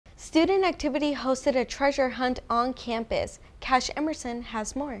Student activity hosted a treasure hunt on campus. Cash Emerson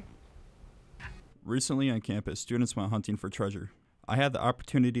has more. Recently on campus, students went hunting for treasure. I had the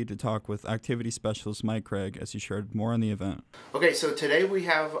opportunity to talk with activity specialist Mike Craig as he shared more on the event. Okay, so today we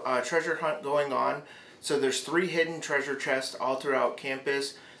have a treasure hunt going on. So there's 3 hidden treasure chests all throughout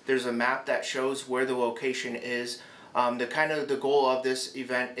campus. There's a map that shows where the location is. The goal of this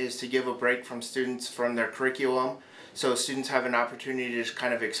event is to give a break from students from their curriculum. So students have an opportunity to just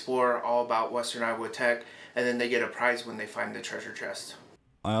kind of explore all about Western Iowa Tech, and then they get a prize when they find the treasure chest.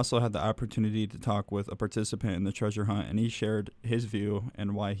 I also had the opportunity to talk with a participant in the treasure hunt, and he shared his view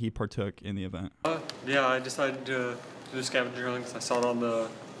and why he partook in the event. Yeah, I decided to do the scavenger hunt because I saw it on the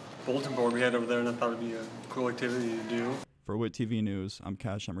bulletin board we had over there, and I thought it'd be a cool activity to do. For WITCC News, I'm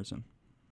Cash Emerson.